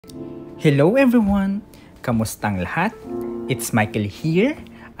Hello everyone! Kamustang lahat? It's Mikel here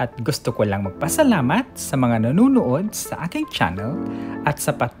at gusto ko lang magpasalamat sa mga nanonood sa aking channel at sa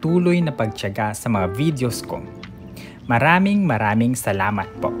patuloy na pagtiyaga sa mga videos ko. Maraming salamat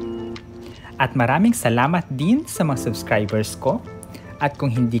po. At maraming salamat din sa mga subscribers ko at kung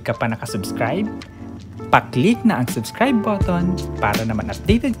hindi ka pa nakasubscribe, pa-click na ang subscribe button para naman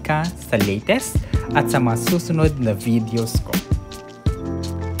updated ka sa latest at sa mga susunod na videos ko.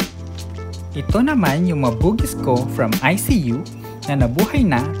 Ito naman yung mga bugis ko from ICU na nabuhay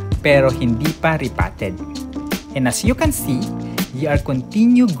na pero hindi pa repotted. And as you can see, they are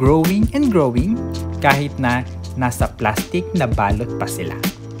continue growing and growing kahit na nasa plastic na balot pa sila.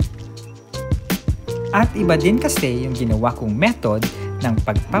 At iba din kasi yung ginawa kong method ng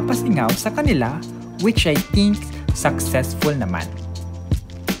pagpapasingaw sa kanila which I think successful naman.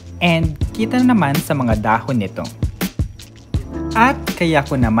 And kita naman sa mga dahon nito. At kaya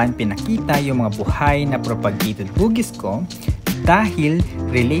ko naman pinakita yung mga buhay na propagated bugis ko dahil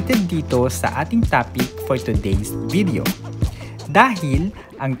related dito sa ating topic for today's video. Dahil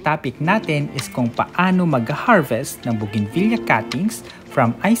ang topic natin is kung paano mag-harvest ng bougainvillea cuttings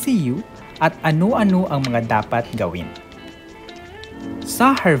from ICU at ano-ano ang mga dapat gawin.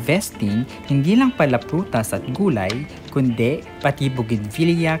 Sa harvesting, hindi lang pala prutas at gulay, kundi pati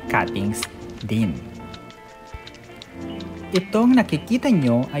bougainvillea cuttings din. Itong nakikita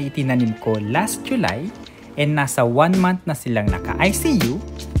nyo ay itinanim ko last July and nasa 1 month na silang naka-ICU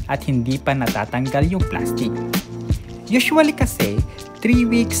at hindi pa natatanggal yung plastic. Usually kasi,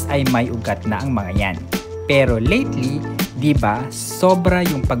 3 weeks ay may ugat na ang mga yan. Pero lately, diba, sobra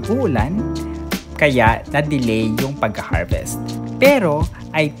yung pag-uulan kaya na-delay yung pag-harvest. Pero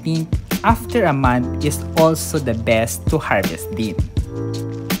I think after a month is also the best to harvest din.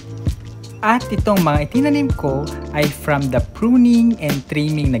 At itong mga itinanim ko ay from the pruning and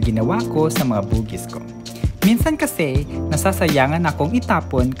trimming na ginawa ko sa mga bugis ko. Minsan kasi nasasayangan akong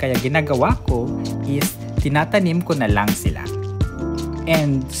itapon kaya ginagawa ko is tinatanim ko na lang sila.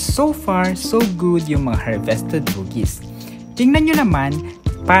 And so far, so good yung mga harvested bugis. Tingnan nyo naman,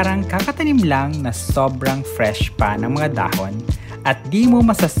 parang kakatanim lang na sobrang fresh pa ng mga dahon at di mo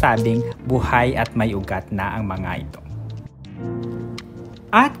masasabing buhay at may ugat na ang mga ito.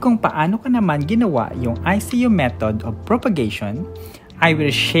 At kung paano ko naman ginawa yung ICU method of propagation, I will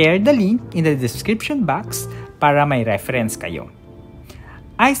share the link in the description box para may reference kayo.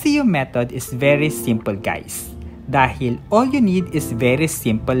 ICU method is very simple guys, dahil all you need is very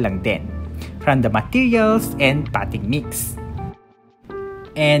simple lang din, from the materials and potting mix.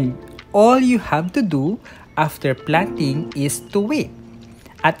 And all you have to do after planting is to wait.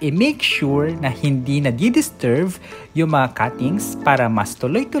 At i-make sure na hindi na-disturb yung mga cuttings para mas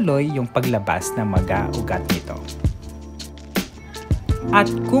tuloy-tuloy yung paglabas ng mga ugat nito. At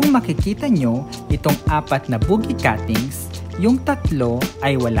kung makikita nyo, itong 4 na bougie cuttings, yung 3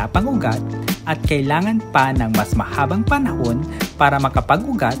 ay wala pang ugat at kailangan pa ng mas mahabang panahon para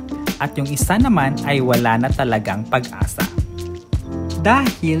makapag-ugat at yung isa naman ay wala na talagang pag-asa.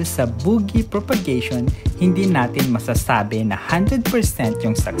 Dahil sa bougie propagation, hindi natin masasabi na 100%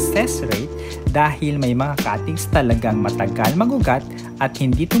 yung success rate dahil may mga cuttings talagang matagal magugat at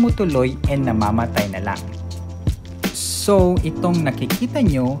hindi tumutuloy and namamatay na lang. So, itong nakikita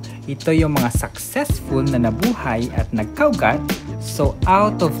nyo, ito yung mga successful na nabuhay at nagkaugat. So,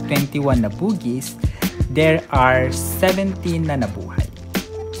 out of 21 na boogies, there are 17 na nabuhay.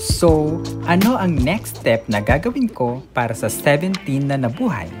 So, ano ang next step na gagawin ko para sa 17 na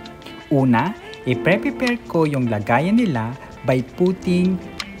nabuhay? Una, i-prepare ko yung lagayan nila by putting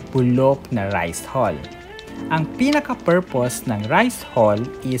bulok na rice hull. Ang pinaka-purpose ng rice hull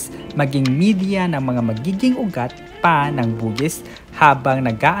is maging media ng mga magiging ugat pa ng bugis habang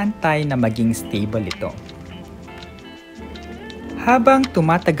nag-aantay na maging stable ito. Habang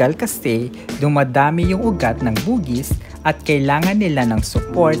tumatagal kasi, dumadami yung ugat ng bugis at kailangan nila ng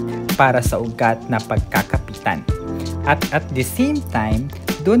support para sa ugat na pagkakapitan. At the same time,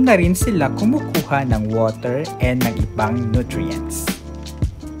 doon na rin sila kumukuha ng water and ng ibang nutrients.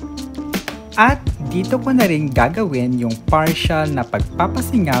 At dito ko na rin gagawin yung partial na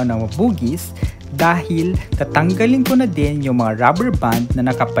pagpapasingaw ng bugis dahil tatanggalin ko na din yung mga rubber band na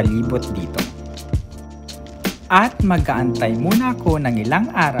nakapalibot dito. At mag-aantay muna ako ng ilang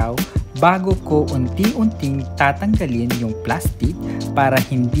araw bago ko unti-unting tatanggalin yung plastic para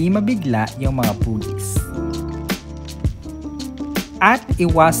hindi mabigla yung mga bugis. At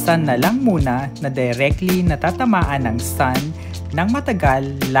iwasan na lang muna na directly natatamaan ng sun ng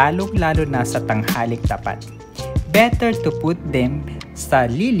matagal lalo-lalo na sa tanghalik tapat. Better to put them sa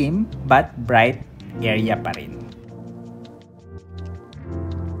lilim but bright area pa rin.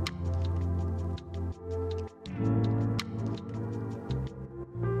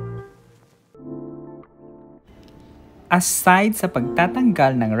 Aside sa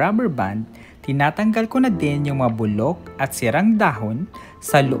pagtatanggal ng rubber band, tinatanggal ko na din yung mga bulok at sirang dahon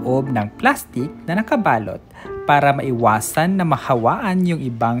sa loob ng plastic na nakabalot para maiwasan na mahawaan yung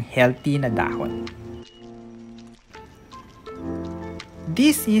ibang healthy na dahon.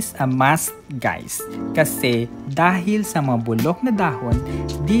 This is a must guys, kasi dahil sa mga bulok na dahon,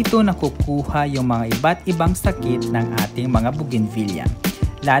 dito nakukuha yung mga iba't ibang sakit ng ating mga bougainvillea.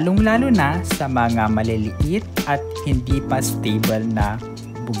 Lalong-lalo na sa mga maliliit at hindi pa stable na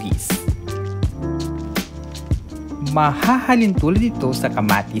bugis. Mahahalin tulad ito sa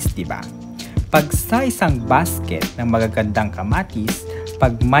kamatis, diba? Pag sa isang basket ng magagandang kamatis,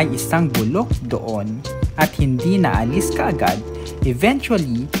 pag may isang bulok doon at hindi naalis kaagad,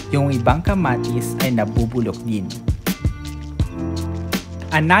 eventually yung ibang kamatis ay nabubulok din.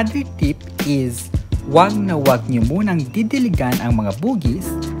 Another tip is, wag nyo munang didiligan ang mga bugis,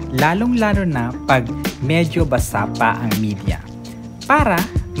 lalong-lalo na pag medyo basa pa ang media, para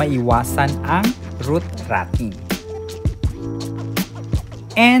maiwasan ang root rotting.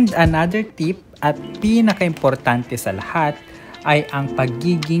 And another tip at pinaka-importante sa lahat ay ang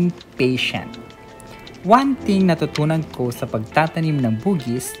pagiging patient. One thing natutunan ko sa pagtatanim ng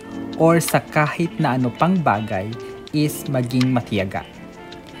bugis or sa kahit na ano pang bagay is maging matiyaga.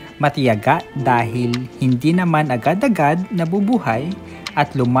 Matiyaga dahil hindi naman agad-agad nabubuhay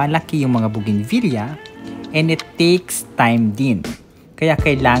at lumalaki yung mga bougainvillea, and it takes time din. Kaya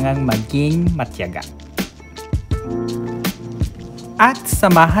kailangang maging matiyaga. At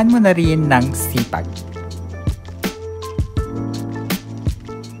samahan mo na rin ng sipag.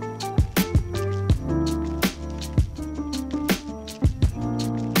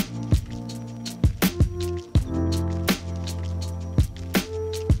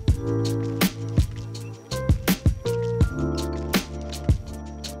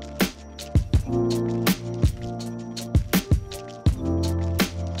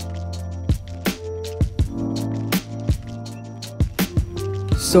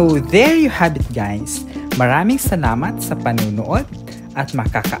 So there you have it guys. Maraming salamat sa panunood at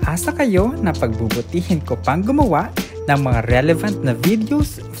makakaasa kayo na pagbubutihin ko pang gumawa ng mga relevant na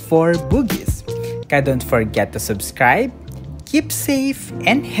videos for boogies. Kaya don't forget to subscribe, keep safe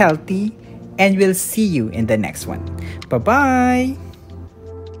and healthy, and we'll see you in the next one. Bye-bye!